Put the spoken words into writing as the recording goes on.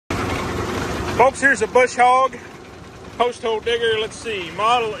Folks, here's a bush hog post hole digger. Let's see,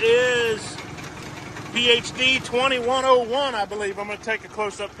 model is PHD2101, I believe. I'm going to take a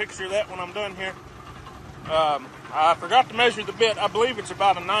close-up picture of that when I'm done here. I forgot to measure the bit. I believe it's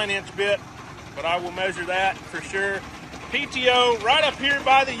about a 9-inch bit, but I will measure that for sure. PTO right up here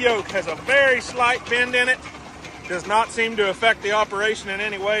by the yoke has a very slight bend in it. Does not seem to affect the operation in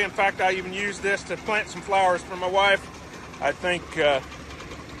any way. In fact, I even used this to plant some flowers for my wife. I think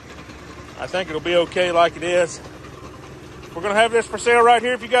it'll be okay like it is. We're going to have this for sale right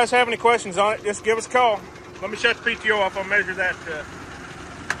here. If you guys have any questions on it, just give us a call. Let me shut the PTO off. I'll measure that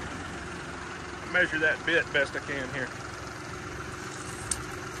bit best I can here.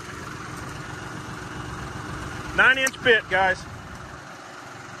 9-inch bit, guys.